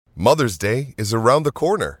Mother's Day is around the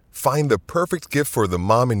corner. Find the perfect gift for the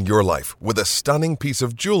mom in your life with a stunning piece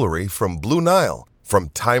of jewelry from Blue Nile. From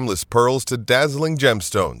timeless pearls to dazzling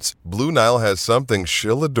gemstones, Blue Nile has something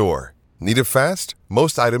she'll adore. Need it fast?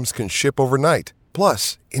 Most items can ship overnight.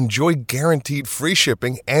 Plus, enjoy guaranteed free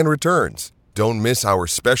shipping and returns. Don't miss our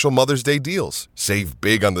special Mother's Day deals. Save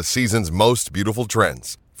big on the season's most beautiful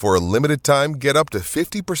trends. For a limited time, get up to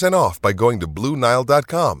 50% off by going to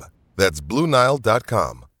BlueNile.com. That's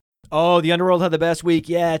BlueNile.com. Oh, the Underworld had the best week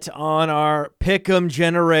yet on our Pick'em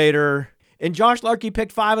generator. And Josh Larkey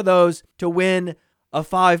picked 5 of those to win a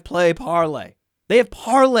 5-play parlay. They have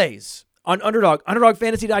parlays on Underdog,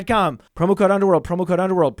 UnderdogFantasy.com. Promo code Underworld, promo code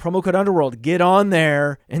Underworld, promo code Underworld. Get on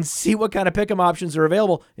there and see what kind of pick'em options are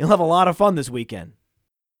available. You'll have a lot of fun this weekend.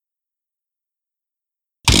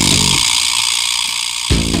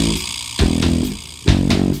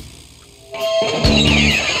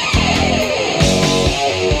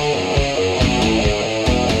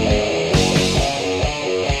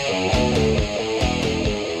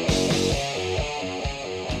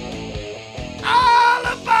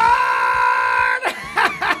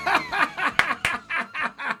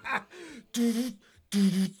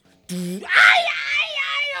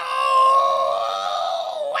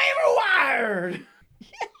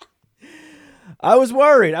 I was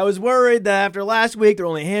worried. I was worried that after last week, there were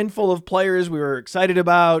only a handful of players we were excited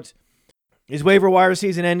about. Is waiver wire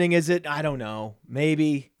season ending? Is it? I don't know.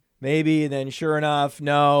 Maybe. And then sure enough,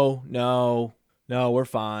 no, we're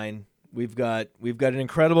fine. We've got an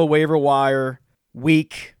incredible waiver wire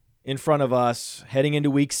week in front of us heading into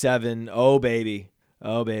week 7. Oh baby.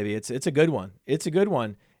 It's a good one. It's a good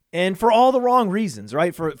one. And for all the wrong reasons,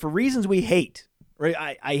 right? For reasons we hate,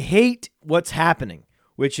 right? I hate what's happening,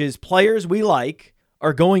 which is players we like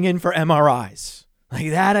are going in for MRIs. Like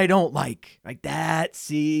that I don't like. Like that,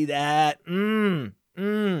 see that,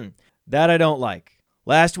 that I don't like.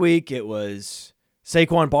 Last week it was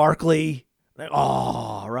Saquon Barkley. Like,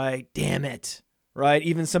 oh, right, damn it. Right,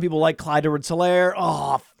 even some people like Clyde Edwards-Helaire.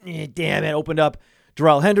 Oh, damn it, opened up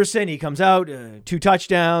Darrell Henderson. He comes out, 2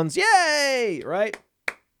 touchdowns. Yay, right?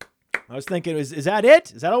 I was thinking, is that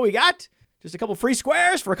it? Is that all we got? Just a couple free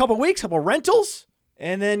squares for a couple weeks, couple rentals?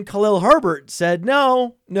 And then Khalil Herbert said,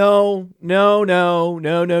 no. The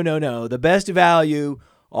best value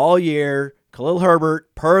all year, Khalil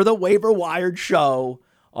Herbert, per the waiver wired show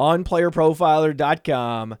on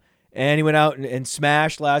playerprofiler.com. And he went out and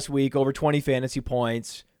smashed last week over 20 fantasy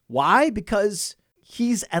points. Why? Because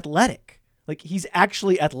he's athletic. Like, he's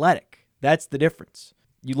actually athletic. That's the difference.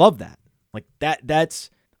 You love that. Like, that's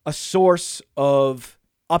a source of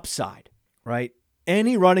upside, right?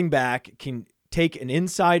 Any running back can take an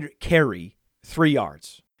inside carry 3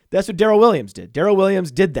 yards. That's what Darrell Williams did. Darrell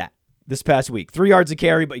Williams did that this past week. 3 yards a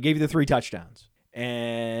carry, but he gave you the 3 touchdowns.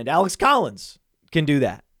 And Alex Collins can do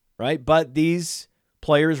that, right? But these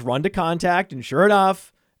players run to contact, and sure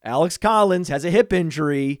enough, Alex Collins has a hip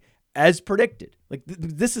injury as predicted. Like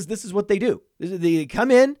this is what they do. They come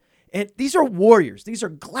in, and these are warriors. These are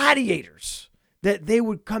gladiators that they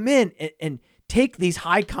would come in and take these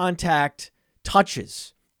high contact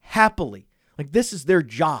touches happily. Like this is their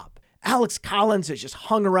job. Alex Collins has just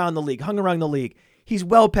hung around the league. He's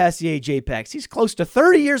well past the age apex. He's close to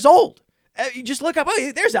 30 years old. You just look up,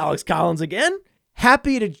 oh, there's Alex Collins again.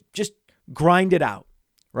 Happy to just grind it out,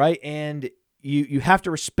 right? And you have to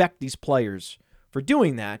respect these players for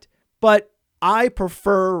doing that. But I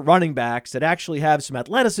prefer running backs that actually have some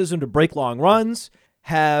athleticism to break long runs,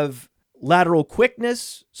 have lateral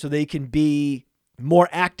quickness so they can be more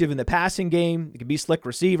active in the passing game. They can be slick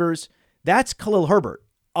receivers. That's Khalil Herbert.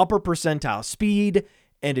 Upper percentile speed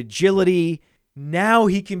and agility. Now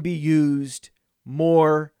he can be used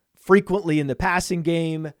more frequently in the passing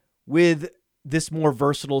game with this more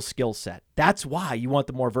versatile skill set. That's why you want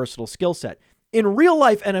the more versatile skill set. In real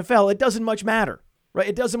life NFL, it doesn't much matter, right?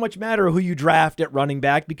 It doesn't much matter who you draft at running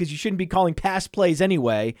back because you shouldn't be calling pass plays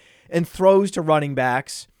anyway, and throws to running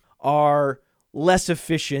backs are less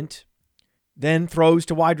efficient than throws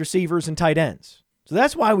to wide receivers and tight ends. So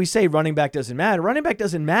that's why we say running back doesn't matter. Running back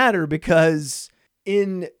doesn't matter because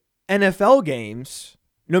in NFL games,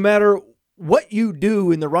 no matter what you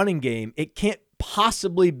do in the running game, it can't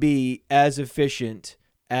possibly be as efficient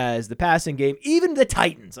as the passing game. Even the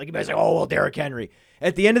Titans, like you guys say, oh, well, Derrick Henry.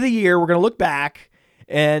 At the end of the year, we're going to look back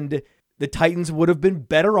and the Titans would have been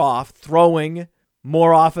better off throwing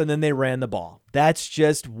more often than they ran the ball. That's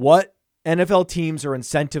just what NFL teams are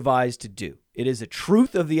incentivized to do. It is a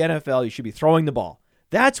truth of the NFL. You should be throwing the ball.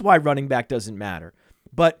 That's why running back doesn't matter.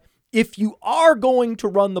 But if you are going to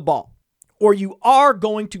run the ball or you are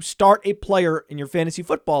going to start a player in your fantasy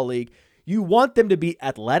football league, You want them to be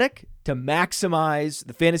athletic to maximize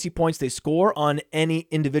the fantasy points they score on any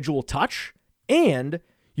individual touch, and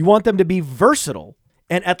you want them to be versatile,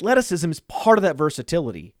 and athleticism is part of that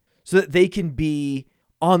versatility so that they can be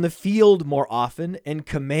on the field more often and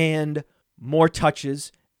command more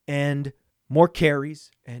touches and more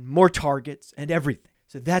carries and more targets and everything.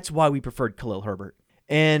 So that's why we preferred Khalil Herbert.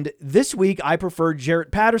 And this week, I preferred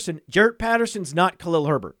Jarrett Patterson. Jarrett Patterson's not Khalil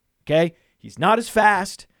Herbert, okay? He's not as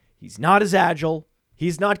fast. He's not as agile.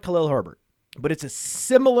 He's not Khalil Herbert. But it's a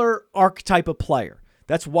similar archetype of player.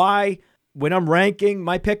 That's why when I'm ranking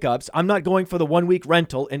my pickups, I'm not going for the 1 week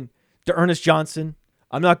rental and D'Ernest Johnson.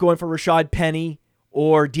 I'm not going for Rashad Penny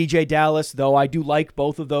or DJ Dallas, though I do like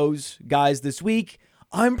both of those guys this week.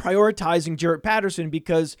 I'm prioritizing Jarrett Patterson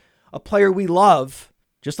because a player we love,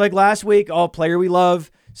 just like last week, player we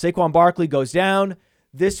love, Saquon Barkley goes down.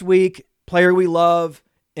 This week, player we love,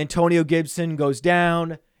 Antonio Gibson goes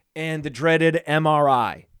down, and the dreaded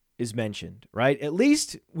MRI is mentioned, right? At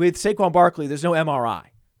least with Saquon Barkley, there's no MRI,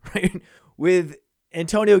 right? With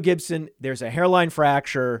Antonio Gibson, there's a hairline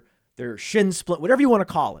fracture, there's shin splint, whatever you want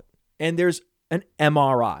to call it, and there's an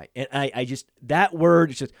MRI. And I just, that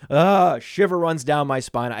word, just, shiver runs down my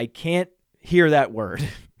spine. I can't hear that word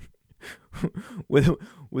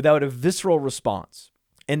without a visceral response.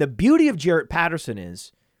 And the beauty of Jarrett Patterson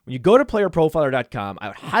is when you go to playerprofiler.com, I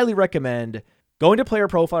would highly recommend going to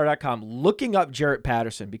playerprofiler.com, looking up Jarrett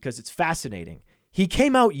Patterson because it's fascinating. He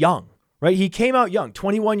came out young, right? He came out young,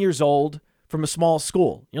 21 years old from a small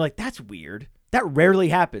school. You're like, that's weird. That rarely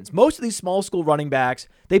happens. Most of these small school running backs,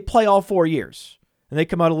 they play all 4 years and they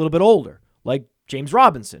come out a little bit older, like James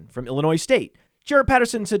Robinson from Illinois State. Jarrett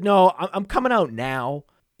Patterson said, no, I'm coming out now,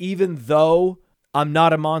 even though I'm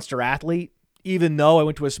not a monster athlete, even though I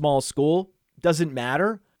went to a small school, doesn't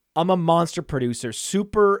matter. I'm a monster producer,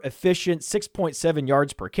 super efficient, 6.7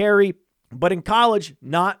 yards per carry, but in college,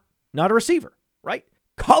 not a receiver, right?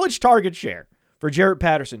 College target share for Jarrett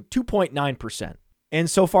Patterson, 2.9%. And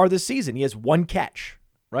so far this season, he has one catch,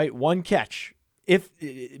 right? One catch. If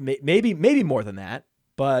maybe more than that,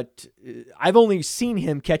 but I've only seen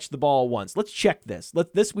him catch the ball once. Let's check this.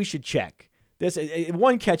 This we should check. This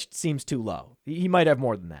one catch seems too low. He might have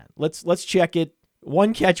more than that. Let's check it.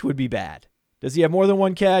 One catch would be bad. Does he have more than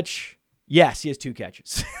one catch? Yes, he has 2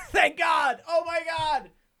 catches. Thank God. Oh my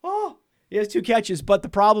God. Oh, he has 2 catches, but the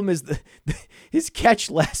problem is his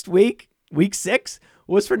catch last week, week 6,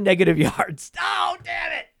 was for negative yards. Oh,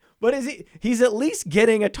 damn it. But he's at least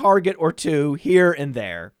getting a target or 2 here and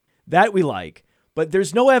there. That we like. But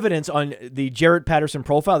there's no evidence on the Jarrett Patterson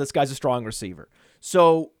profile this guy's a strong receiver.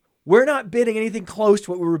 So we're not bidding anything close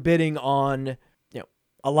to what we were bidding on,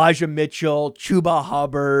 Elijah Mitchell, Chuba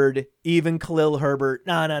Hubbard, even Khalil Herbert.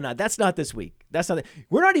 No. That's not this week.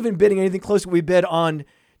 We're not even bidding anything close to what we bid on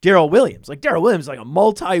Darrell Williams. Like Darrell Williams is like a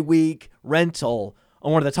multi-week rental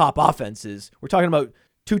on one of the top offenses. We're talking about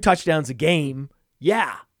 2 touchdowns a game.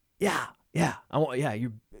 Yeah.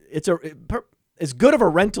 It's as good of a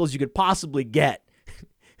rental as you could possibly get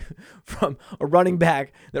from a running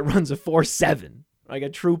back that runs a 4.7, like a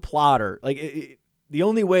true plotter. The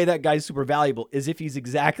only way that guy's super valuable is if he's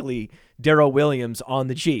exactly Darrell Williams on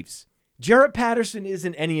the Chiefs. Jarrett Patterson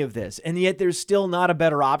isn't any of this, and yet there's still not a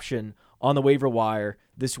better option on the waiver wire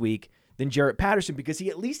this week than Jarrett Patterson because he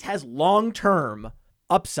at least has long-term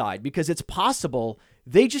upside because it's possible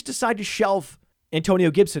they just decide to shelf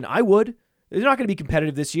Antonio Gibson. I would. They're not going to be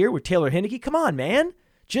competitive this year with Taylor Heinicke. Come on, man.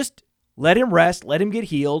 Just let him rest. Let him get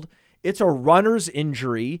healed. It's a runner's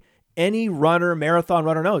injury. Any runner, marathon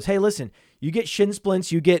runner knows, hey, listen, you get shin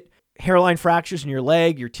splints, you get hairline fractures in your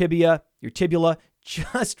leg, your tibia, your tibula.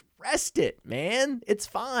 Just rest it, man. It's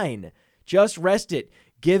fine. Just rest it.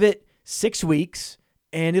 Give it 6 weeks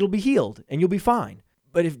and it'll be healed and you'll be fine.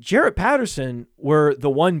 But if Jarrett Patterson were the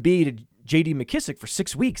 1B to J.D. McKissic for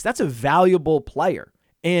 6 weeks, that's a valuable player.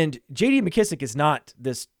 And J.D. McKissic is not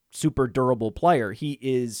this super durable player. He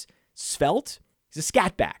is svelte. He's a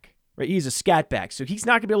scat back, right? He's a scat back. So he's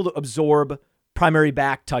not going to be able to absorb primary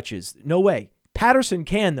back touches. No way. Patterson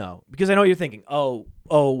can, though, because I know you're thinking, well,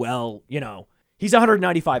 he's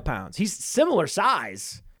 195 pounds. He's similar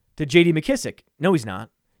size to J.D. McKissic. No, he's not.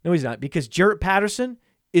 Because Jarrett Patterson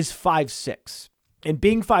is 5'6". And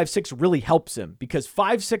being 5'6" really helps him because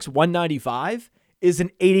 5'6", 195 is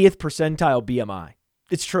an 80th percentile BMI.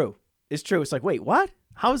 It's true. It's like, wait, what?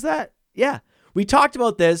 How's that? Yeah. We talked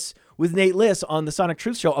about this with Nate Liss on the Sonic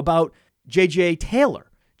Truth Show about J.J.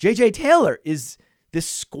 Taylor. J.J. Taylor is this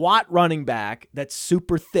squat running back that's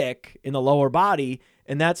super thick in the lower body,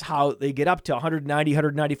 and that's how they get up to 190,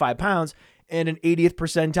 195 pounds and an 80th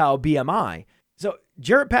percentile BMI. So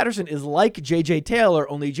Jarrett Patterson is like J.J. Taylor,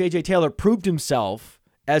 only J.J. Taylor proved himself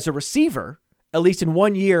as a receiver, at least in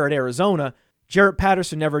 1 year at Arizona. Jarrett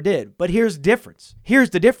Patterson never did. But here's the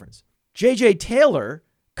difference. J.J. Taylor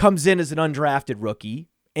comes in as an undrafted rookie,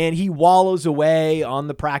 and he wallows away on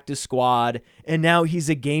the practice squad, and now he's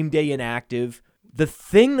a game day inactive. The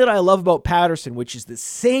thing that I love about Patterson, which is the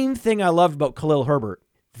same thing I loved about Khalil Herbert,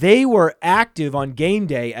 they were active on game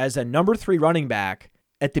day as a number 3 running back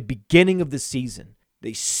at the beginning of the season.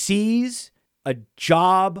 They seize a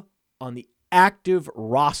job on the active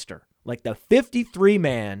roster, like the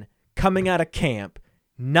 53-man coming out of camp,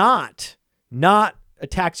 not a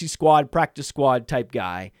taxi squad, practice squad type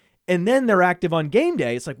guy. And then they're active on game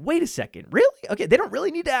day. It's like, wait a second, really? Okay, they don't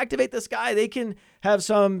really need to activate this guy. They can have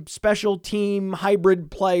some special team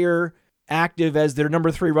hybrid player active as their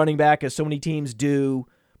number 3 running back, as so many teams do.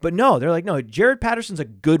 But no, they're like, no, Jarrett Patterson's a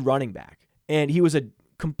good running back. And he was a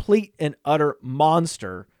complete and utter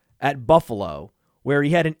monster at Buffalo, where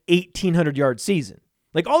he had an 1,800-yard season.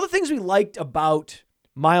 Like all the things we liked about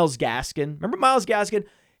Myles Gaskin. Remember Myles Gaskin?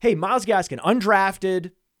 Hey, Myles Gaskin,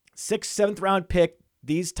 undrafted, 6th, 7th round pick,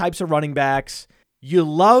 these types of running backs. You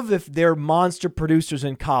love if they're monster producers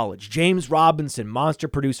in college. James Robinson, monster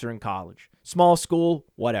producer in college. Small school,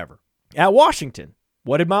 whatever. At Washington,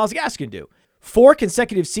 what did Myles Gaskin do? 4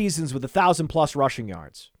 consecutive seasons with 1,000-plus rushing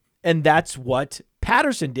yards. And that's what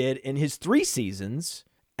Patterson did in his 3 seasons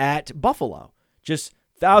at Buffalo. Just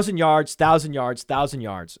 1,000 yards, 1,000 yards, 1,000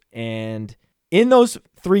 yards. And in those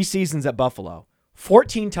 3 seasons at Buffalo,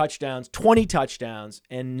 14 touchdowns, 20 touchdowns,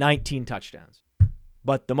 and 19 touchdowns.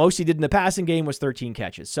 But the most he did in the passing game was 13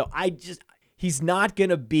 catches. So he's not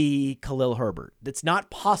going to be Khalil Herbert. That's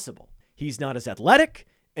not possible. He's not as athletic,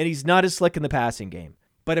 and he's not as slick in the passing game.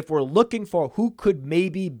 But if we're looking for who could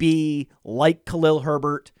maybe be like Khalil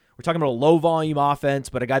Herbert, we're talking about a low-volume offense,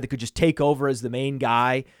 but a guy that could just take over as the main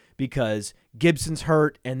guy because Gibson's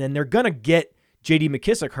hurt, and then they're going to get J.D.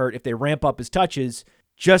 McKissic hurt if they ramp up his touches,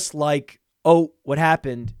 just like, what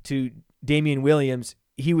happened to Damian Williams?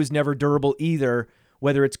 He was never durable either.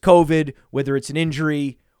 Whether it's COVID, whether it's an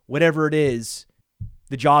injury, whatever it is,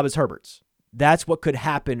 the job is Herbert's. That's what could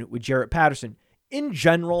happen with Jarrett Patterson. In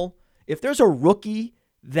general, if there's a rookie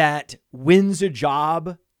that wins a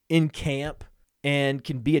job in camp and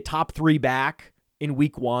can be a top 3 back in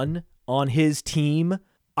week 1 on his team,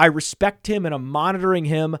 I respect him and I'm monitoring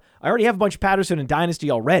him. I already have a bunch of Patterson in Dynasty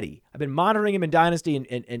already. I've been monitoring him in Dynasty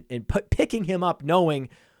and picking him up knowing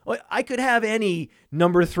I could have any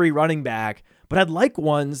number 3 running back, but I'd like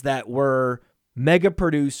ones that were mega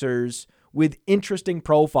producers with interesting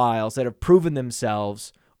profiles that have proven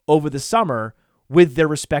themselves over the summer with their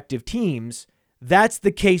respective teams. That's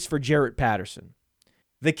the case for Jarrett Patterson.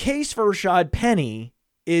 The case for Rashad Penny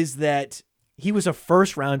is that he was a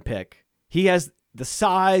first-round pick. He has the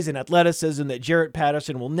size and athleticism that Jarrett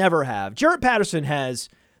Patterson will never have. Jarrett Patterson has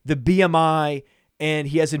the BMI, and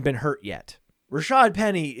he hasn't been hurt yet. Rashad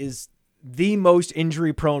Penny is the most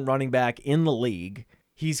injury-prone running back in the league.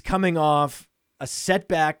 He's coming off a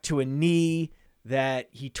setback to a knee that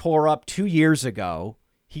he tore up 2 years ago.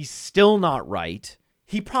 He's still not right.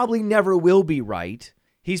 He probably never will be right.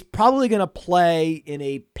 He's probably going to play in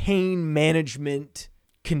a pain management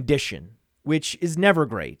condition, which is never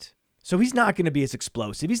great. So he's not going to be as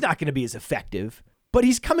explosive. He's not going to be as effective. But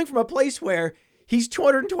he's coming from a place where he's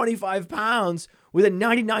 225 pounds with a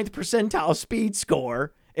 99th percentile speed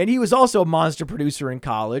score, and he was also a monster producer in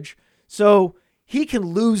college. So he can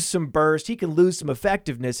lose some burst, he can lose some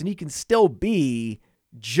effectiveness, and he can still be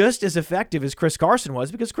just as effective as Chris Carson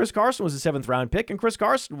was, because Chris Carson was a 7th round pick, and Chris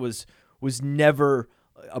Carson was never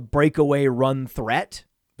a breakaway run threat,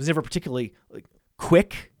 was never particularly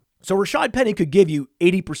quick. So Rashad Penny could give you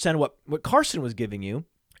 80% of what Carson was giving you,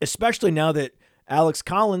 especially now that Alex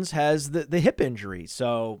Collins has the hip injury.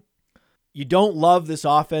 So you don't love this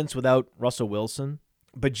offense without Russell Wilson,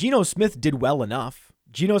 but Geno Smith did well enough.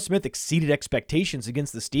 Geno Smith exceeded expectations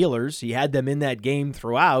against the Steelers. He had them in that game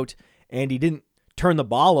throughout, and he didn't turn the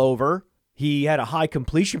ball over. He had a high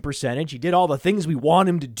completion percentage. He did all the things we want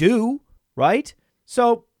him to do, right?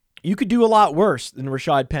 So you could do a lot worse than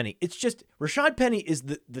Rashad Penny. It's just Rashad Penny is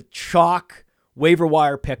the chalk waiver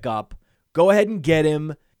wire pickup. Go ahead and get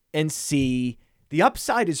him and see. The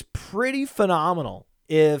upside is pretty phenomenal.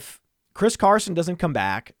 If Chris Carson doesn't come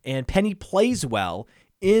back and Penny plays well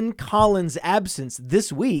in Collins' absence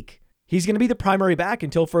this week, he's going to be the primary back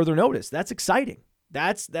until further notice. That's exciting.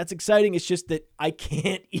 That's exciting. It's just that I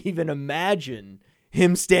can't even imagine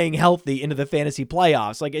him staying healthy into the fantasy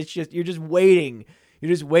playoffs. Like, it's just, you're just waiting.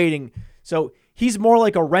 So he's more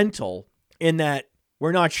like a rental in that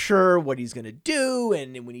we're not sure what he's going to do.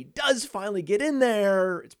 And when he does finally get in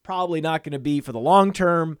there, it's probably not going to be for the long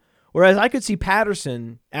term. Whereas I could see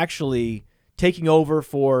Patterson actually taking over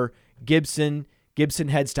for Gibson. Gibson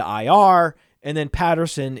heads to IR, and then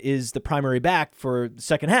Patterson is the primary back for the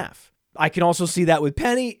second half. I can also see that with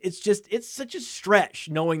Penny. It's such a stretch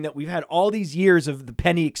knowing that we've had all these years of the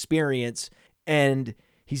Penny experience and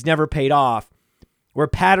he's never paid off, where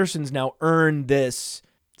Patterson's now earned this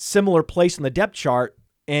similar place on the depth chart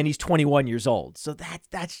and he's 21 years old. So that's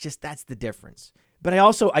the difference. But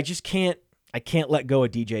I can't let go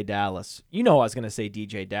of DJ Dallas. You know I was going to say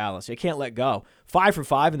DJ Dallas. I can't let go. 5 for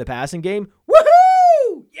 5 in the passing game.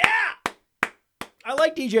 Woohoo! Yeah! I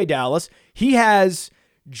like DJ Dallas. He has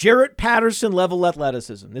Jarrett Patterson level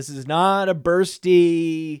athleticism. This is not a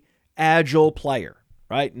bursty, agile player,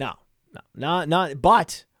 right? No.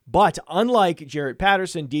 But unlike Jarrett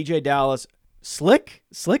Patterson, DJ Dallas, slick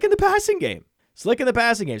in the passing game.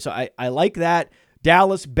 So I like that.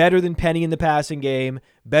 Dallas better than Penny in the passing game,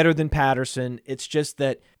 better than Patterson. It's just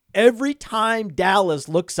that every time Dallas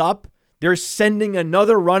looks up, they're sending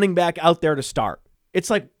another running back out there to start.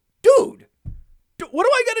 It's like, dude, what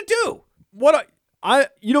do I got to do?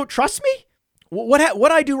 You don't trust me? What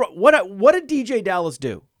did DJ Dallas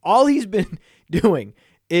do? All he's been doing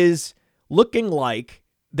is looking like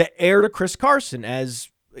the heir to Chris Carson as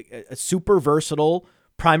a super versatile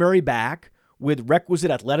primary back with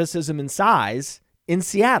requisite athleticism and size in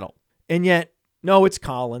Seattle. And yet, no, it's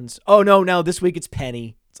Collins. Oh, no, this week it's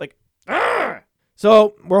Penny. It's like, argh!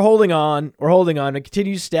 So we're holding on. I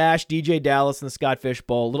continue to stash DJ Dallas in the Scott Fish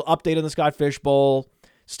Bowl. A little update on the Scott Fish Bowl.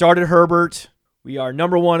 Started Herbert. We are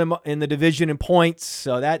number one in the division in points,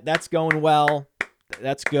 so that's going well.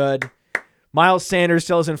 That's good. Miles Sanders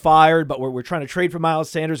still isn't fired, but we're trying to trade for Miles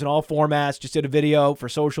Sanders in all formats. Just did a video for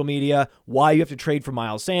social media why you have to trade for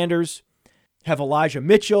Miles Sanders. Have Elijah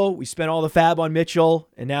Mitchell. We spent all the fab on Mitchell,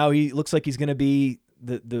 and now he looks like he's going to be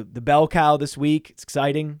the bell cow this week. It's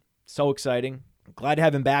exciting. So exciting. I'm glad to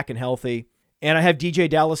have him back and healthy. And I have DJ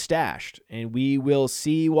Dallas stashed, and we will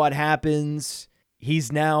see what happens.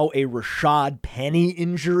 He's now a Rashad Penny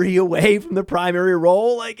injury away from the primary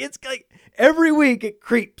role. It's like every week it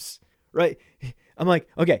creeps, right? I'm like,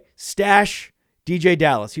 okay, stash DJ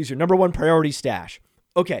Dallas. He's your number one priority stash.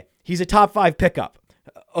 Okay, he's a top 5 pickup.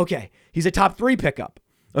 Okay, he's a top 3 pickup.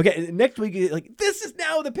 Okay, next week, like, this is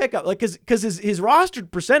now the pickup. Like, because his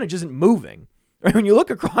rostered percentage isn't moving. Right? When you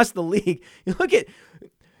look across the league, you look at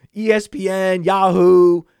ESPN,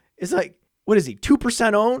 Yahoo, it's like, what is he,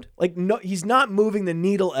 2% owned? Like, no, he's not moving the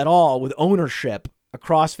needle at all with ownership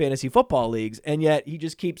across fantasy football leagues, and yet he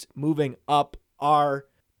just keeps moving up our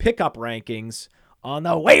pickup rankings on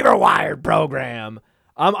the waiver wire program.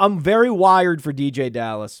 I'm very wired for DJ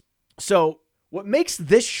Dallas. So what makes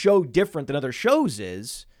this show different than other shows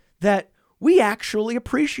is that we actually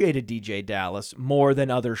appreciated DJ Dallas more than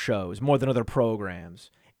other shows, more than other programs.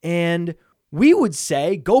 And we would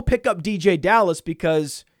say, go pick up DJ Dallas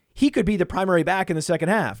because he could be the primary back in the second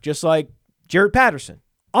half, just like Jarrett Patterson.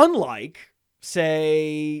 Unlike,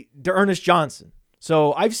 say, D'Ernest Johnson.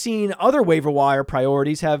 So I've seen other waiver wire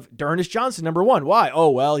priorities have D'Ernest Johnson number 1. Why? Oh,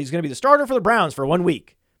 well, he's going to be the starter for the Browns for 1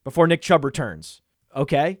 week before Nick Chubb returns.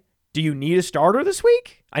 Okay. Do you need a starter this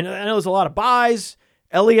week? I know there's a lot of buys.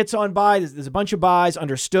 Elliott's on bye. There's a bunch of buys.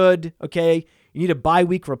 Understood. Okay. You need a bye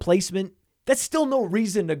week replacement. That's still no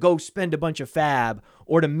reason to go spend a bunch of fab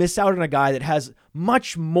or to miss out on a guy that has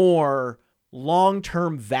much more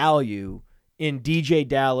long-term value in DJ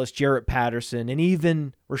Dallas, Jarrett Patterson, and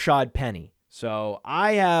even Rashad Penny. So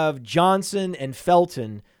I have Johnson and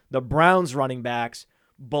Felton, the Browns running backs,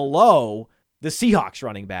 below the Seahawks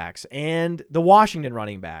running backs and the Washington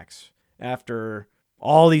running backs after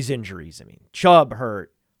all these injuries. I mean, Chubb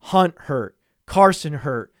hurt, Hunt hurt, Carson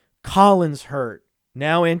hurt, Collins hurt,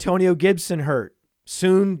 now Antonio Gibson hurt.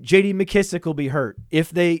 Soon J.D. McKissick will be hurt. If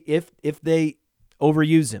they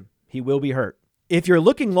overuse him, he will be hurt. If you're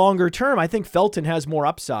looking longer term, I think Felton has more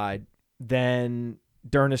upside than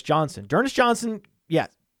D'Ernest Johnson. D'Ernest Johnson, yeah,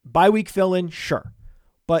 bye week fill-in, sure.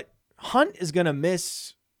 But Hunt is going to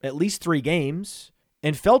miss at least 3 games,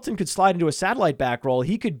 and Felton could slide into a satellite back role.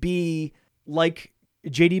 He could be like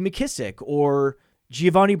J.D. McKissick or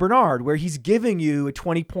Giovanni Bernard, where he's giving you a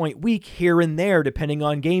 20-point week here and there depending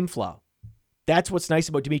on game flow. That's what's nice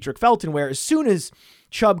about Demetric Felton, where as soon as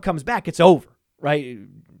Chubb comes back, it's over, right?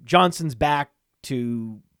 Johnson's back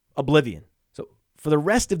to oblivion. So for the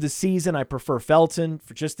rest of the season, I prefer Felton.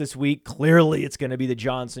 For just this week, clearly it's going to be the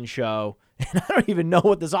Johnson show. And I don't even know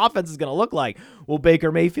what this offense is going to look like. Will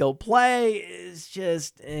Baker Mayfield play? It's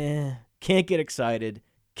just, can't get excited.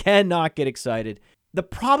 Cannot get excited. The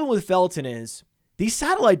problem with Felton is these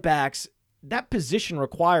satellite backs, that position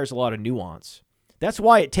requires a lot of nuance. That's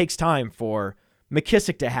why it takes time for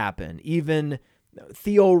McKissic to happen, even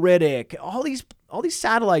Theo Riddick, all these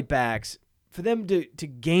satellite backs, for them to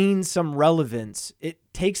gain some relevance, it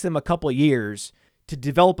takes them a couple of years to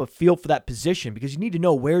develop a feel for that position, because you need to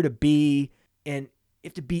know where to be, and you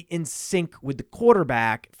have to be in sync with the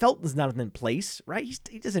quarterback. Felton's not in place, right?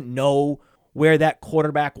 He doesn't know where that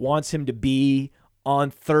quarterback wants him to be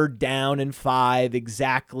on 3rd down and 5,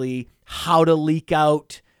 exactly how to leak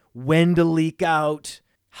out, when to leak out,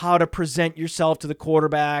 how to present yourself to the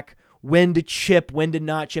quarterback, when to chip, when to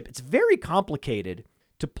not chip. It's very complicated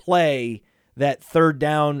to play that 3rd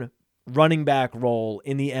down running back role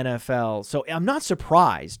in the NFL. So I'm not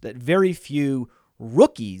surprised that very few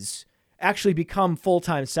rookies actually become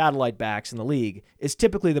full-time satellite backs in the league. It's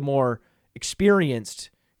typically the more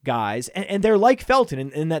experienced guys, and they're like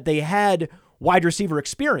Felton in that they had wide receiver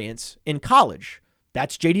experience in college.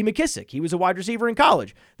 That's J.D. McKissic. He was a wide receiver in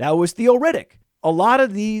college. That was Theo Riddick. A lot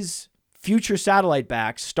of these future satellite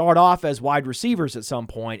backs start off as wide receivers at some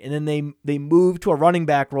point, and then they move to a running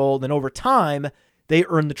back role. Then over time, they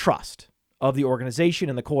earn the trust of the organization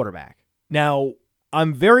and the quarterback. Now,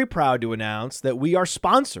 I'm very proud to announce that we are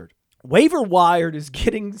sponsored. Waiver Wired is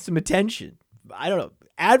getting some attention. I don't know.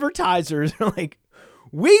 Advertisers are like,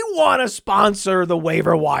 we want to sponsor the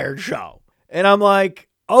Waiver Wired show. And I'm like,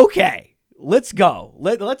 okay, let's go.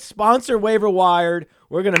 Let's sponsor Waiver Wired.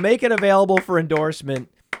 We're going to make it available for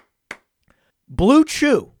endorsement. Blue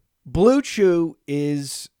Chew. Blue Chew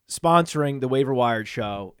is sponsoring the Waiver Wired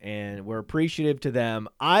show, and we're appreciative to them.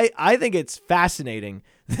 I think it's fascinating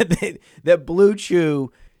that Blue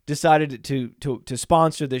Chew decided to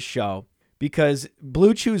sponsor this show, because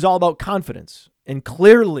Blue Chew is all about confidence. And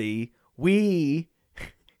clearly, we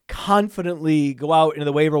confidently go out into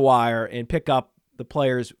the waiver wire and pick up the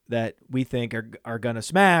players that we think are going to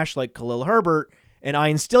smash, like Khalil Herbert, and I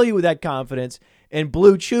instill you with that confidence, and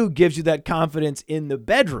Blue Chew gives you that confidence in the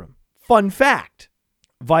bedroom. Fun fact,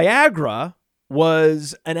 Viagra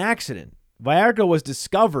was an accident. Viagra was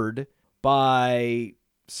discovered by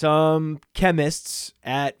some chemists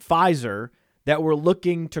at Pfizer that were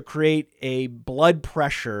looking to create a blood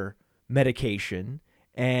pressure medication,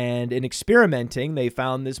 and in experimenting, they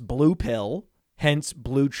found this blue pill, hence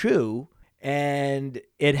Blue Chew, and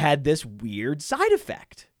it had this weird side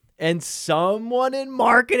effect. And someone in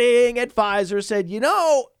marketing at Pfizer said,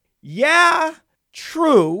 yeah,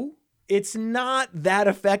 true, it's not that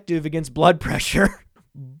effective against blood pressure,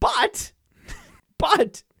 but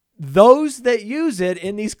those that use it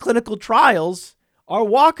in these clinical trials are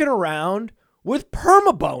walking around with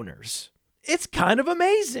permaboners. It's kind of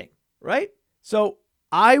amazing, right? So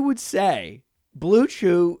I would say Blue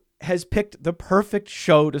Chew has picked the perfect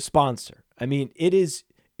show to sponsor. I mean, it is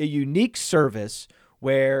a unique service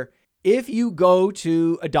where if you go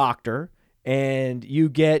to a doctor and you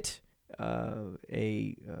get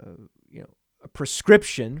a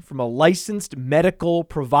prescription from a licensed medical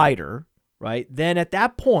provider, right, then at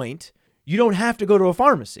that point, you don't have to go to a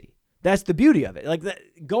pharmacy. That's the beauty of it. Like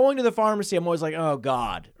going to the pharmacy, I'm always like, oh,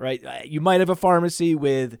 God, right? You might have a pharmacy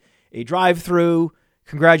with a drive-through.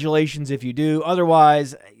 Congratulations if you do.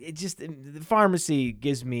 Otherwise, the pharmacy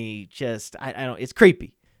gives me it's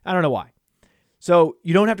creepy. I don't know why. So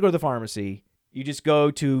you don't have to go to the pharmacy. You just go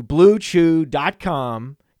to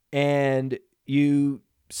bluechew.com and you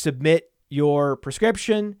submit your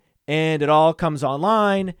prescription, and it all comes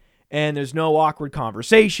online, and there's no awkward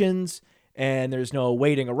conversations, and there's no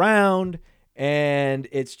waiting around, and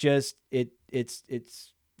it's just that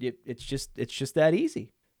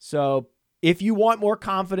easy. So if you want more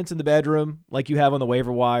confidence in the bedroom, like you have on the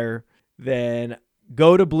waiver wire, then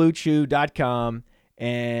go to bluechew.com,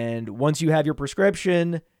 and once you have your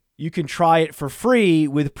prescription, you can try it for free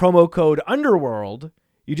with promo code Underworld.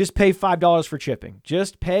 You just pay $5 for shipping.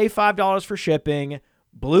 Just pay $5 for shipping.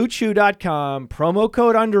 BlueChew.com, promo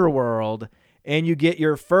code Underworld, and you get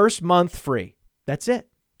your first month free. That's it.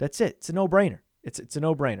 It's a no-brainer. It's a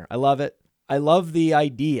no-brainer. I love it. I love the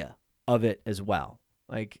idea of it as well.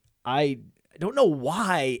 Like, I don't know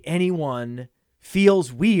why anyone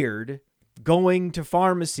feels weird going to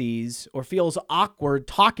pharmacies or feels awkward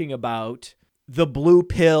talking about the blue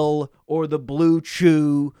pill or the Blue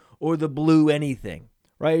Chew or the blue anything,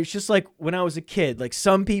 right? It's just like when I was a kid, like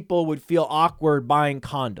some people would feel awkward buying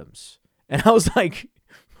condoms. And I was like,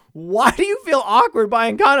 why do you feel awkward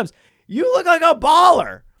buying condoms? You look like a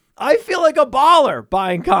baller. I feel like a baller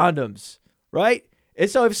buying condoms, right? And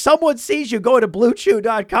so if someone sees you go to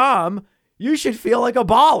bluechew.com, you should feel like a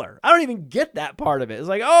baller. I don't even get that part of it. It's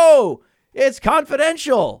like, oh, it's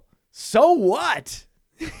confidential. So what?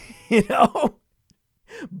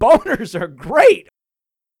 Boners are great.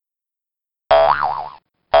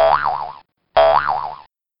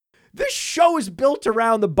 This show is built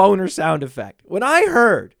around the boner sound effect. When I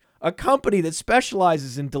heard a company that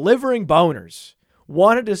specializes in delivering boners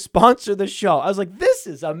wanted to sponsor the show, I was like, this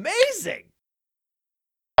is amazing.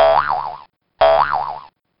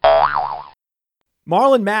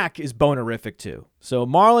 Marlon Mack is bonerific too. So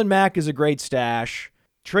Marlon Mack is a great stash.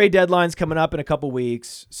 Trade deadline's coming up in a couple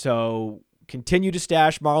weeks. So continue to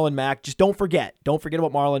stash Marlon Mack. Just don't forget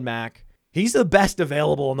about Marlon Mack. He's the best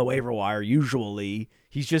available on the waiver wire usually.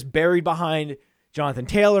 He's just buried behind Jonathan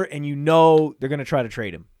Taylor, and you know they're going to try to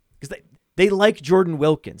trade him because they like Jordan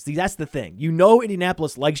Wilkins. See, that's the thing. You know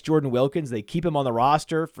Indianapolis likes Jordan Wilkins. They keep him on the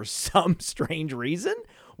roster for some strange reason.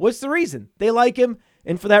 What's the reason? They like him,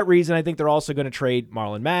 and for that reason, I think they're also going to trade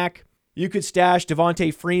Marlon Mack. You could stash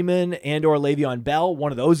Devontae Freeman and or Le'Veon Bell.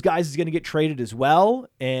 One of those guys is going to get traded as well,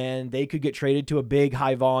 and they could get traded to a big,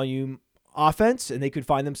 high-volume offense, and they could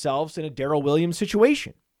find themselves in a Darrell Williams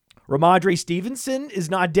situation. Ramondre Stevenson is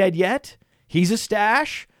not dead yet. He's a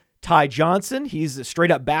stash. Ty Johnson, he's a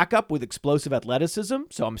straight-up backup with explosive athleticism,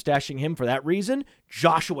 so I'm stashing him for that reason.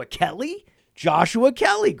 Joshua Kelly,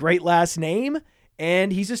 great last name,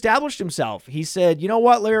 and he's established himself. He said, you know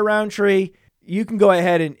what, Larry Roundtree, you can go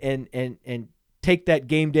ahead and take that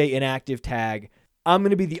game day inactive tag. I'm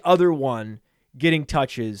going to be the other one getting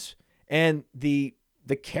touches. And the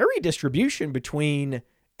carry distribution between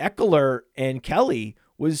Eckler and Kelly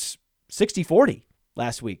was 60-40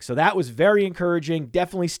 last week. So that was very encouraging,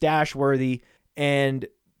 definitely stash worthy. And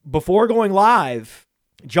before going live,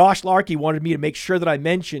 Josh Larkey wanted me to make sure that I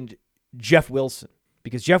mentioned Jeff Wilson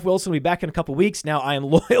because Jeff Wilson will be back in a couple weeks. Now I am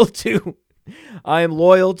loyal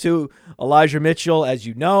to Elijah Mitchell, as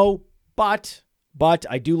you know, but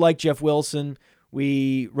I do like Jeff Wilson.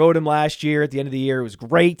 We rode him last year at the end of the year. It was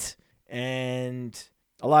great. And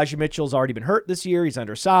Elijah Mitchell's already been hurt this year. He's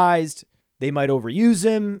undersized. They might overuse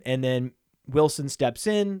him, and then Wilson steps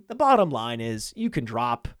in. The bottom line is you can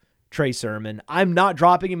drop Trey Sermon. I'm not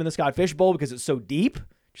dropping him in the Scott Fish Bowl because it's so deep.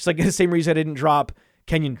 Just like the same reason I didn't drop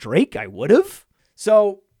Kenyon Drake, I would have.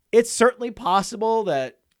 So it's certainly possible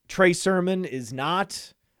that Trey Sermon is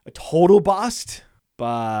not a total bust,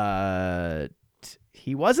 but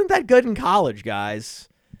he wasn't that good in college, guys.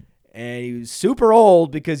 And he was super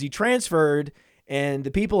old because he transferred, and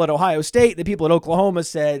the people at Ohio State, the people at Oklahoma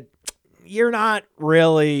said, you're not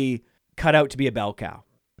really cut out to be a bell cow.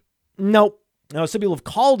 Nope. Now, some people have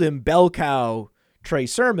called him bell cow Trey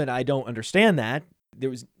Sermon. I don't understand that. There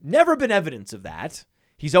was never been evidence of that.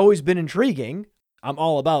 He's always been intriguing. I'm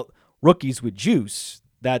all about rookies with juice.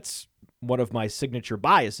 That's one of my signature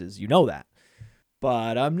biases. You know that.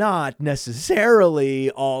 But I'm not necessarily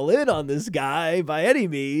all in on this guy by any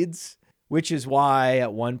means, which is why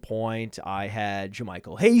at one point I had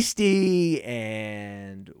JaMychal Hasty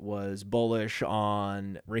and was bullish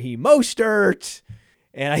on Raheem Mostert.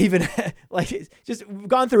 And I even just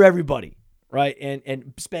gone through everybody, right?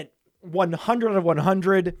 And spent 100 out of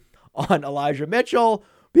 100 on Elijah Mitchell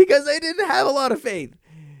because I didn't have a lot of faith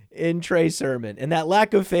in Trey Sermon. And that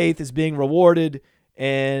lack of faith is being rewarded.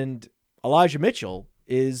 And Elijah Mitchell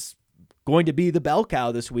is going to be the bell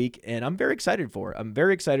cow this week. And I'm very excited for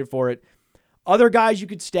it. Other guys you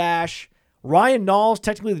could stash. Ryan Nall's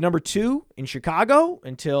technically the number 2 in Chicago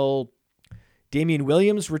until Damian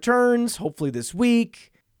Williams returns, hopefully this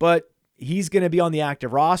week. But he's going to be on the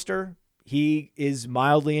active roster. He is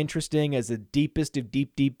mildly interesting as the deepest of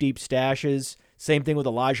deep stashes. Same thing with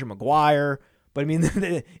Elijah McGuire. But I mean,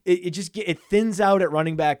 it thins out at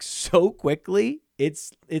running back so quickly.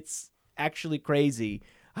 It's actually crazy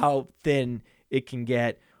how thin it can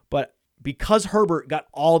get. But because Herbert got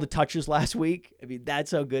all the touches last week, I mean,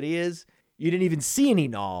 that's how good he is. You didn't even see any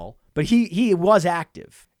Nall, but he was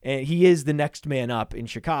active. And he is the next man up in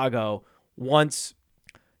Chicago. Once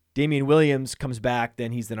Damian Williams comes back,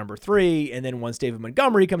 then he's the number 3. And then once David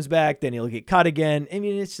Montgomery comes back, then he'll get cut again. I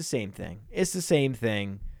mean, it's the same thing. It's the same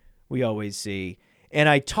thing we always see. And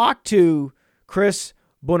I talked to Chris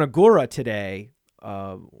Bonagura today,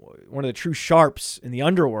 one of the true sharps in the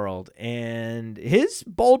underworld, and his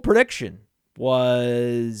bold prediction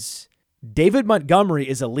was David Montgomery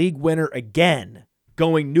is a league winner again,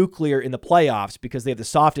 going nuclear in the playoffs because they have the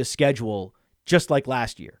softest schedule just like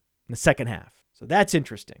last year in the second half. So that's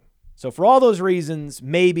interesting. So for all those reasons,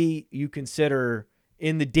 maybe you consider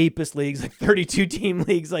in the deepest leagues, like 32-team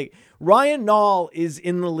leagues, like Ryan Nall is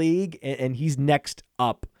in the league and he's next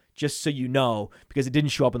up, just so you know, because it didn't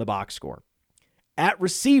show up in the box score. At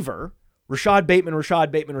receiver, Rashad Bateman.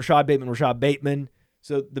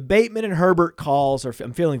 So the Bateman and Herbert calls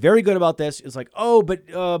I'm feeling very good about this. It's like, oh, but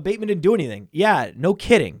Bateman didn't do anything. Yeah, no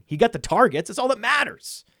kidding. He got the targets. That's all that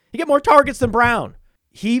matters. He got more targets than Brown.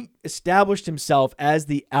 He established himself as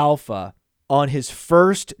the alpha on his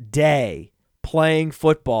first day playing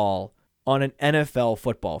football on an NFL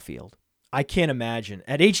football field. I can't imagine.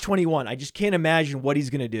 At age 21, I just can't imagine what he's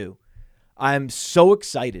going to do. I'm so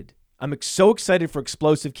excited. I'm so excited for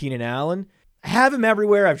explosive Keenan Allen. I have him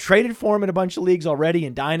everywhere. I've traded for him in a bunch of leagues already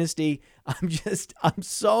in Dynasty. I'm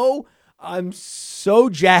so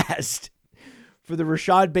jazzed for the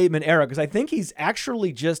Rashad Bateman era because I think he's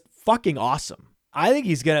actually just fucking awesome. I think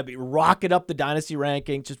he's going to be rocking up the Dynasty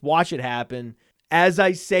ranking. Just watch it happen. As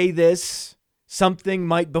I say this, something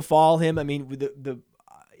might befall him. I mean,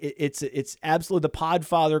 it's absolutely the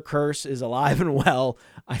Podfather curse is alive and well.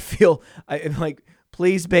 I'm like,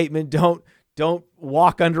 please, Bateman, don't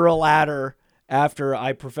walk under a ladder after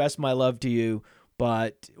I profess my love to you.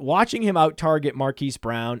 But watching him out target Marquise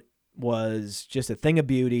Brown was just a thing of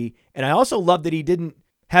beauty. And I also love that he didn't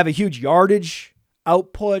have a huge yardage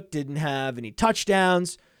output, didn't have any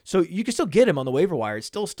touchdowns. So you can still get him on the waiver wire. It's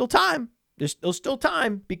still time. There's still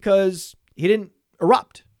time because he didn't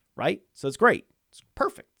erupt, right? So it's great. It's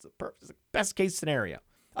perfect. It's the best case scenario.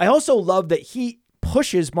 I also love that he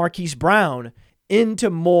pushes Marquise Brown into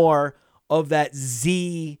more of that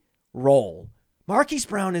Z role. Marquise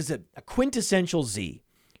Brown is a quintessential Z.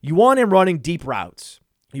 You want him running deep routes.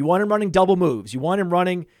 You want him running double moves. You want him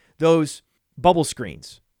running those bubble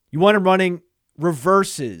screens. You want him running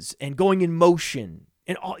reverses and going in motion.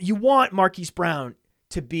 And you want Marquise Brown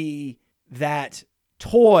to be that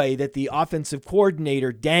toy that the offensive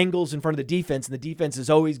coordinator dangles in front of the defense, and the defense is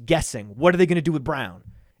always guessing, what are they going to do with Brown?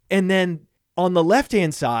 And then on the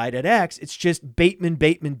left-hand side at X, it's just Bateman.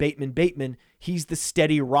 He's the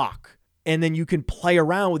steady rock. And then you can play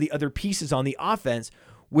around with the other pieces on the offense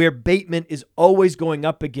where Bateman is always going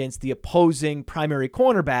up against the opposing primary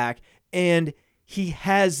cornerback, and he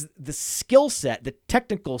has the skill set, the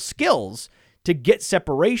technical skills to get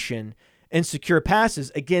separation and secure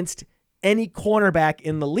passes against any cornerback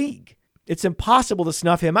in the league. It's impossible to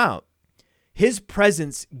snuff him out. His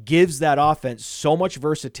presence gives that offense so much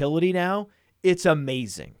versatility now. It's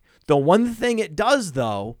amazing. The one thing it does,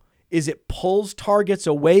 though, is it pulls targets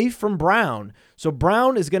away from Brown. So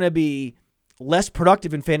Brown is going to be less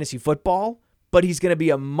productive in fantasy football, but he's going to be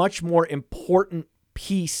a much more important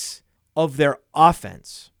piece of their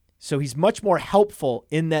offense. So he's much more helpful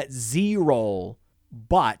in that Z role,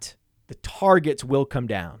 but the targets will come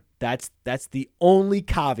down. That's the only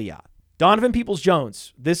caveat. Donovan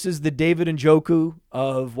Peoples-Jones. This is the David Njoku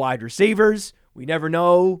of wide receivers. We never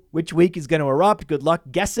know which week is going to erupt. Good luck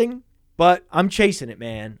guessing. But I'm chasing it,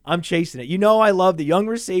 man. I'm chasing it. You know I love the young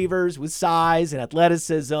receivers with size and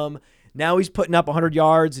athleticism. Now he's putting up 100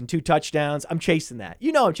 yards and 2 touchdowns. I'm chasing that.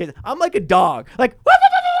 You know I'm chasing. I'm like a dog. Like,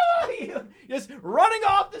 just running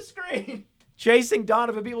off the screen. Chasing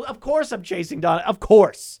Donovan Peoples. Of course I'm chasing Donovan. Of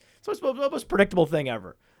course. So it's the most predictable thing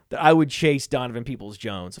ever that I would chase Donovan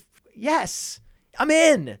Peoples-Jones. Yes, I'm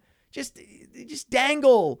in. Just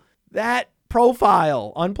dangle that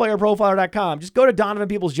profile on playerprofiler.com. Just go to Donovan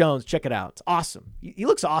Peoples-Jones. Check it out. It's awesome. He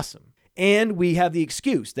looks awesome. And we have the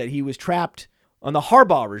excuse that he was trapped on the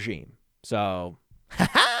Harbaugh regime. So,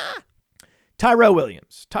 Tyrell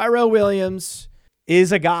Williams. Tyrell Williams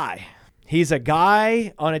is a guy. He's a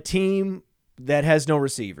guy on a team that has no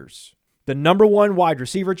receivers. The number one wide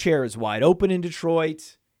receiver chair is wide open in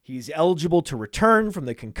Detroit. He's eligible to return from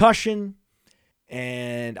the concussion.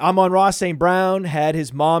 And Amon-Ra St. Brown had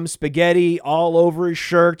his mom's spaghetti all over his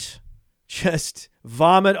shirt. Just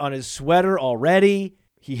vomit on his sweater already.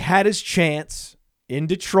 He had his chance in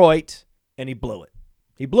Detroit, and he blew it.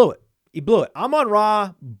 He blew it.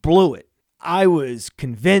 Amon-Ra blew it. I was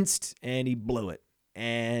convinced, and he blew it.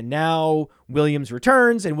 And now Williams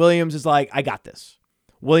returns, and Williams is like, I got this.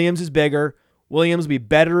 Williams is bigger. Williams will be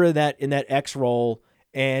better in that X role,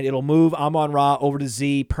 and it'll move Amon-Ra over to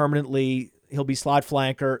Z permanently. He'll be slot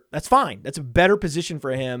flanker. That's fine. That's a better position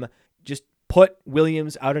for him. Just put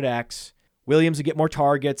Williams out at X. Williams will get more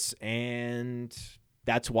targets, and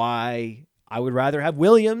that's why I would rather have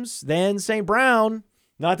Williams than St. Brown.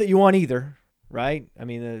 Not that you want either, right? I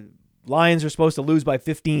mean, the Lions are supposed to lose by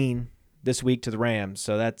 15 this week to the Rams,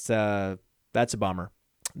 so that's a bummer.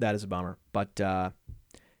 That is a bummer. But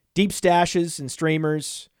deep stashes and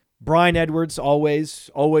streamers. Bryan Edwards,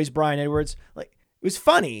 always Bryan Edwards. Like, it was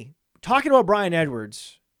funny talking about Bryan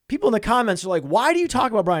Edwards. People in the comments are like, why do you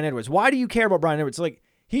talk about Bryan Edwards? Why do you care about Bryan Edwards? Like,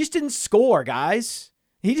 he just didn't score, guys.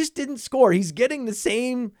 He just didn't score. He's getting the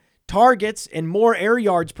same targets and more air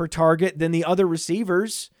yards per target than the other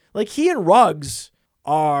receivers. Like, he and Ruggs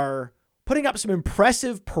are putting up some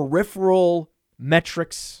impressive peripheral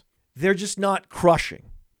metrics. They're just not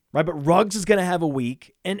crushing, right? But Ruggs is going to have a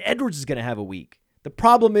week, and Edwards is going to have a week. The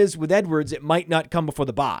problem is with Edwards, it might not come before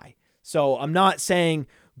the bye. So I'm not saying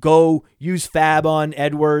go use fab on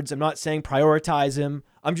Edwards. I'm not saying prioritize him.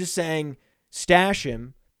 I'm just saying stash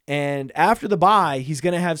him. And after the bye, he's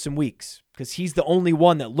going to have some weeks because he's the only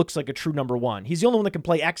one that looks like a true number one. He's the only one that can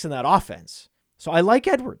play X in that offense. So I like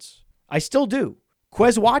Edwards. I still do.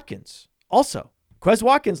 Quez Watkins also. Quez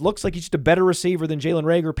Watkins looks like he's just a better receiver than Jalen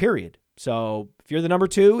Reagor, period. So if you're the number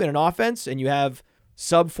two in an offense and you have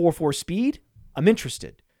sub 4.4 speed, I'm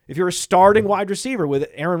interested. If you're a starting wide receiver with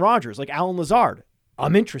Aaron Rodgers, like Allen Lazard,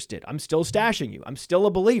 I'm interested. I'm still stashing you. I'm still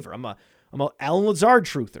a believer. I'm a Allen Lazard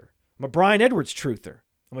truther. I'm a Bryan Edwards truther.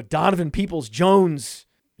 I'm a Donovan Peoples-Jones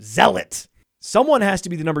zealot. Someone has to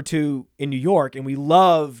be the number two in New York, and we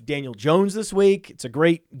love Daniel Jones this week. It's a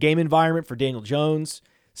great game environment for Daniel Jones.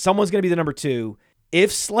 Someone's going to be the number two.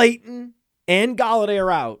 If Slayton and Golladay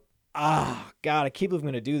are out, God, I can't believe I'm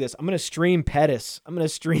going to do this. I'm going to stream Pettis. I'm going to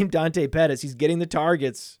stream Dante Pettis. He's getting the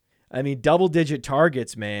targets. I mean, double-digit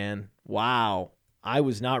targets, man. Wow. I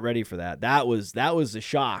was not ready for that. That was a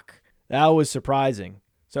shock. That was surprising.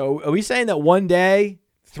 So are we saying that one day,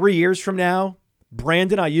 3 years from now,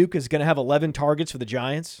 Brandon Ayuk is going to have 11 targets for the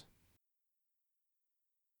Giants?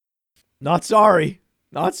 Not sorry.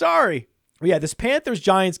 Not sorry. But yeah, this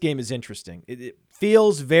Panthers-Giants game is interesting. It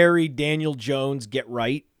feels very Daniel Jones get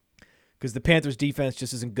right because the Panthers defense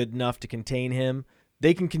just isn't good enough to contain him.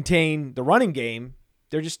 They can contain the running game.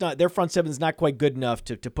 They're just not, their front seven is not quite good enough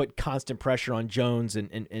to put constant pressure on Jones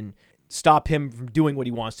and stop him from doing what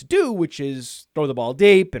he wants to do, which is throw the ball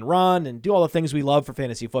deep and run and do all the things we love for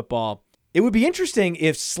fantasy football. It would be interesting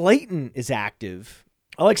if Slayton is active.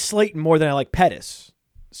 I like Slayton more than I like Pettis.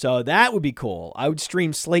 So that would be cool. I would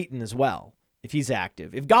stream Slayton as well if he's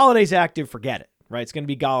active. If Galladay's active, forget it, right? It's going to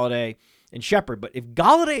be Golladay and Shepard. But if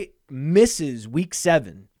Golladay misses week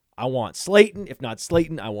 7, I want Slayton. If not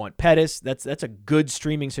Slayton, I want Pettis. That's a good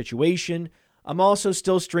streaming situation. I'm also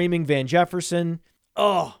still streaming Van Jefferson.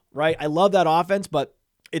 Oh, right. I love that offense, but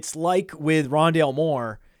it's like with Rondale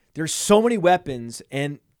Moore. There's so many weapons,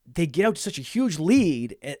 and they get out to such a huge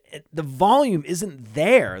lead, and the volume isn't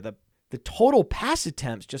there. The total pass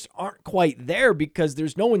attempts just aren't quite there because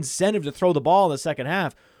there's no incentive to throw the ball in the second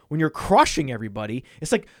half when you're crushing everybody.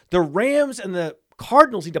 It's like the Rams and the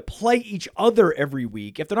Cardinals need to play each other every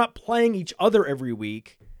week. If they're not playing each other every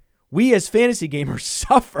week, we as fantasy gamers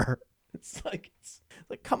suffer. It's like,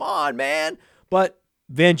 come on, man. But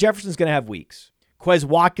Van Jefferson's going to have weeks. Quez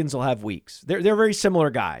Watkins will have weeks. They're very similar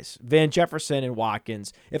guys, Van Jefferson and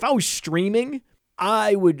Watkins. If I was streaming,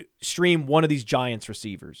 I would stream one of these Giants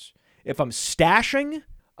receivers. If I'm stashing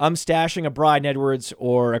a Bryan Edwards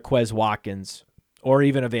or a Quez Watkins or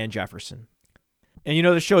even a Van Jefferson. And you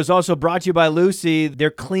know, the show is also brought to you by Lucy.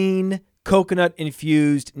 Their clean,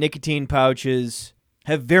 coconut-infused nicotine pouches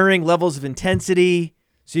have varying levels of intensity,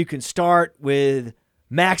 so you can start with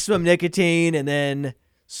maximum nicotine and then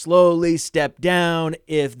slowly step down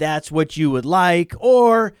if that's what you would like,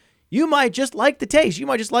 or you might just like the taste. You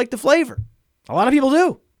might just like the flavor. A lot of people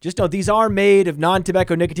do. Just know these are made of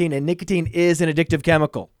non-tobacco nicotine, and nicotine is an addictive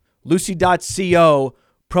chemical. Lucy.co,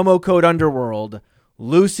 promo code Underworld.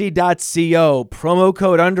 Lucy.co, promo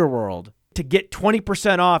code Underworld, to get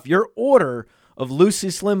 20% off your order of Lucy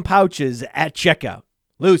Slim pouches at checkout.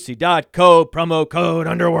 Lucy.co, promo code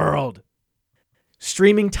Underworld.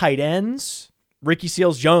 Streaming tight ends, Ricky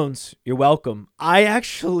Seals-Jones, you're welcome. I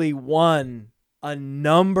actually won a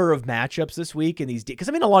number of matchups this week in these, because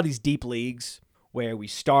I'm in a lot of these deep leagues where we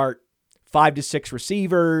start 5 to 6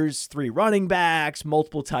 receivers, 3 running backs,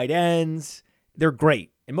 multiple tight ends. They're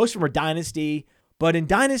great. And most of them are dynasty. But in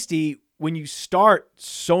dynasty, when you start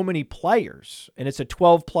so many players and it's a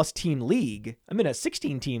 12-plus team league, I'm in a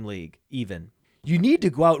 16-team league even, you need to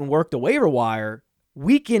go out and work the waiver wire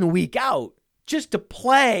week in, week out just to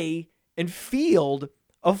play and field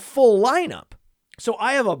a full lineup. So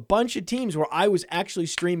I have a bunch of teams where I was actually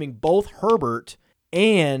streaming both Herbert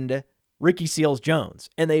and Ricky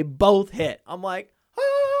Seals-Jones, and they both hit. I'm like,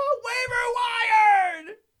 oh,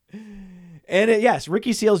 waiver wired! And yes,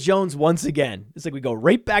 Ricky Seals-Jones once again. It's like we go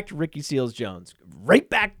right back to Ricky Seals-Jones, right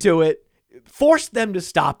back to it, force them to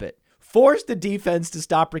stop it, force the defense to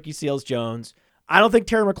stop Ricky Seals-Jones. I don't think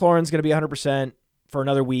Terry McLaurin's going to be 100% for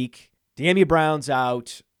another week. De'Ami Brown's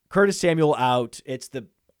out, Curtis Samuel out. It's the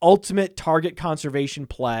ultimate target conservation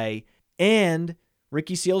play, and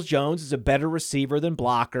Ricky Seals-Jones is a better receiver than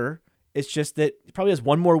blocker. It's just that he probably has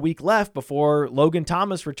one more week left before Logan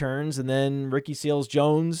Thomas returns, and then Ricky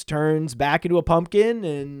Seals-Jones turns back into a pumpkin,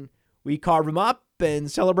 and we carve him up,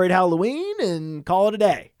 and celebrate Halloween and call it a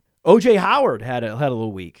day. O.J. Howard had a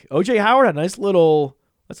little week. O.J. Howard had a nice little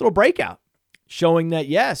breakout, showing that,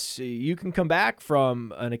 yes, you can come back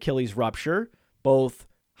from an Achilles rupture. Both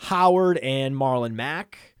Howard and Marlon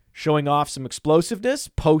Mack showing off some explosiveness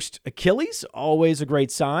post-Achilles, always a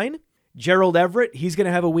great sign. Gerald Everett, he's going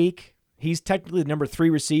to have a week. He's technically the number 3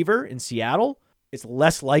 receiver in Seattle. It's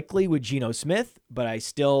less likely with Geno Smith, but I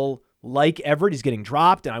still like Everett. He's getting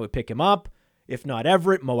dropped, and I would pick him up. If not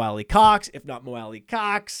Everett, Mo Alley Cox. If not Mo Alley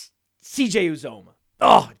Cox, CJ Uzomah.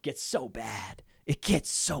 Oh, it gets so bad. It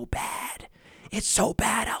gets so bad. It's so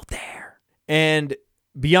bad out there. And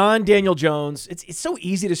beyond Daniel Jones, it's so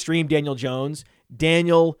easy to stream Daniel Jones.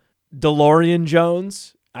 Daniel DeLorean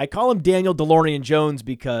Jones. I call him Daniel DeLorean Jones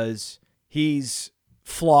because he's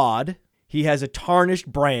flawed. He has a tarnished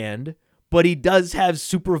brand, but he does have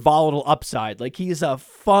super volatile upside. Like, he's a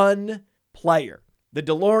fun player. The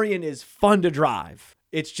DeLorean is fun to drive.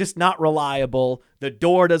 It's just not reliable. The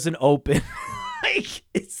door doesn't open.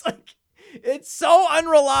 It's so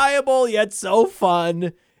unreliable, yet so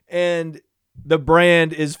fun. And the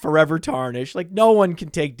brand is forever tarnished. Like, no one can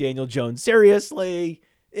take Daniel Jones seriously.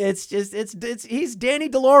 He's Danny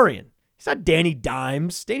DeLorean. He's not Danny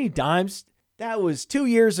Dimes. Danny Dimes, that was 2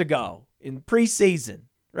 years ago in preseason,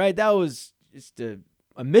 right? That was just a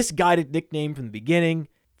misguided nickname from the beginning.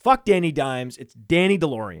 Fuck Danny Dimes. It's Danny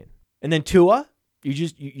DeLorean. And then Tua,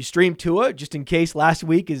 you stream Tua just in case last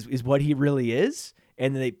week is what he really is.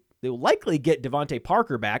 And then they will likely get Devontae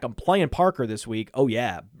Parker back. I'm playing Parker this week. Oh,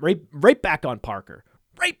 yeah. Right back on Parker.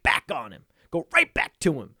 Right back on him. Go right back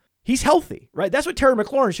to him. He's healthy, right? That's what Terry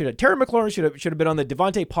McLaurin should have. Terry McLaurin should have been on the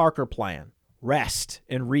Devontae Parker plan. Rest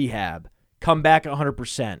and rehab. Come back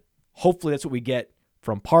 100%. Hopefully that's what we get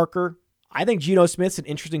from Parker. I think Geno Smith's an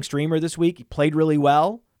interesting streamer this week. He played really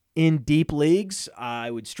well in deep leagues.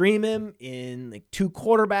 I would stream him in like 2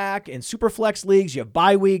 quarterback and super flex leagues. You have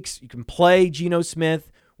bye weeks. You can play Geno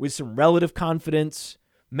Smith with some relative confidence.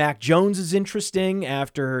 Mac Jones is interesting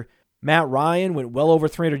after Matt Ryan went well over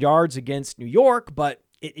 300 yards against New York, but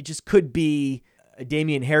it just could be a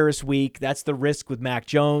Damian Harris week. That's the risk with Mac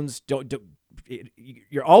Jones.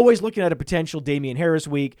 You're always looking at a potential Damian Harris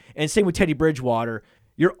week, and same with Teddy Bridgewater.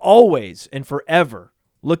 You're always and forever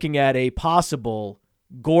looking at a possible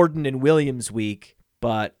Gordon and Williams week,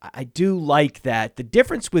 but I do like that. The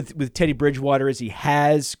difference with Teddy Bridgewater is he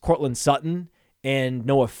has Cortland Sutton and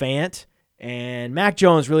Noah Fant, and Mac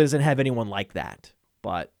Jones really doesn't have anyone like that.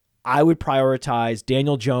 But I would prioritize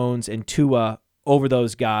Daniel Jones and Tua over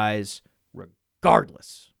those guys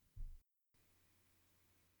regardless.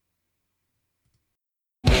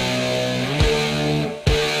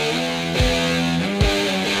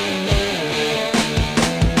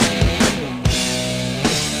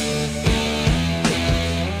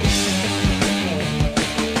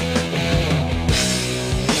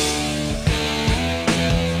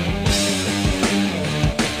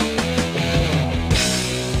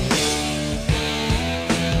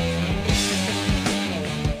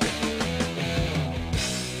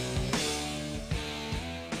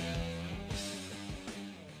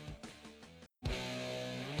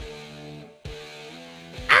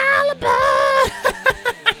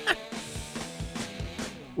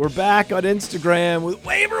 We're back on Instagram with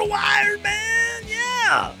Waiver Wire, man.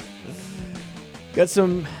 Yeah. Got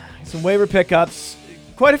some waiver pickups.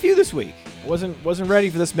 Quite a few this week. Wasn't ready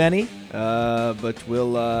for this many. But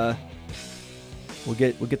we'll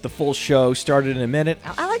get the full show started in a minute.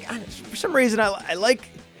 For some reason I like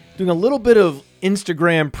doing a little bit of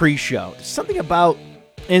Instagram pre-show. There's something about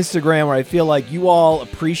Instagram where I feel like you all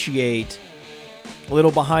appreciate a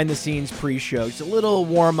little behind the scenes pre-show. Just a little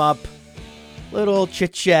warm up. Little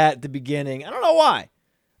chit chat at the beginning. I don't know why.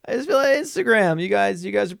 I just feel like Instagram. You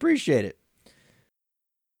guys appreciate it.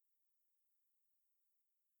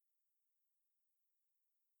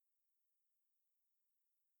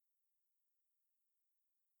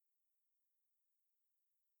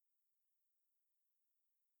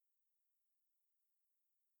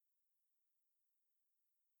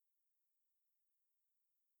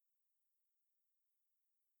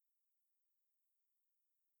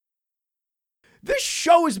 This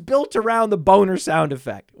show is built around the boner sound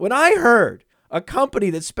effect. When I heard a company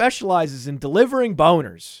that specializes in delivering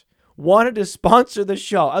boners wanted to sponsor the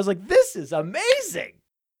show, I was like, this is amazing.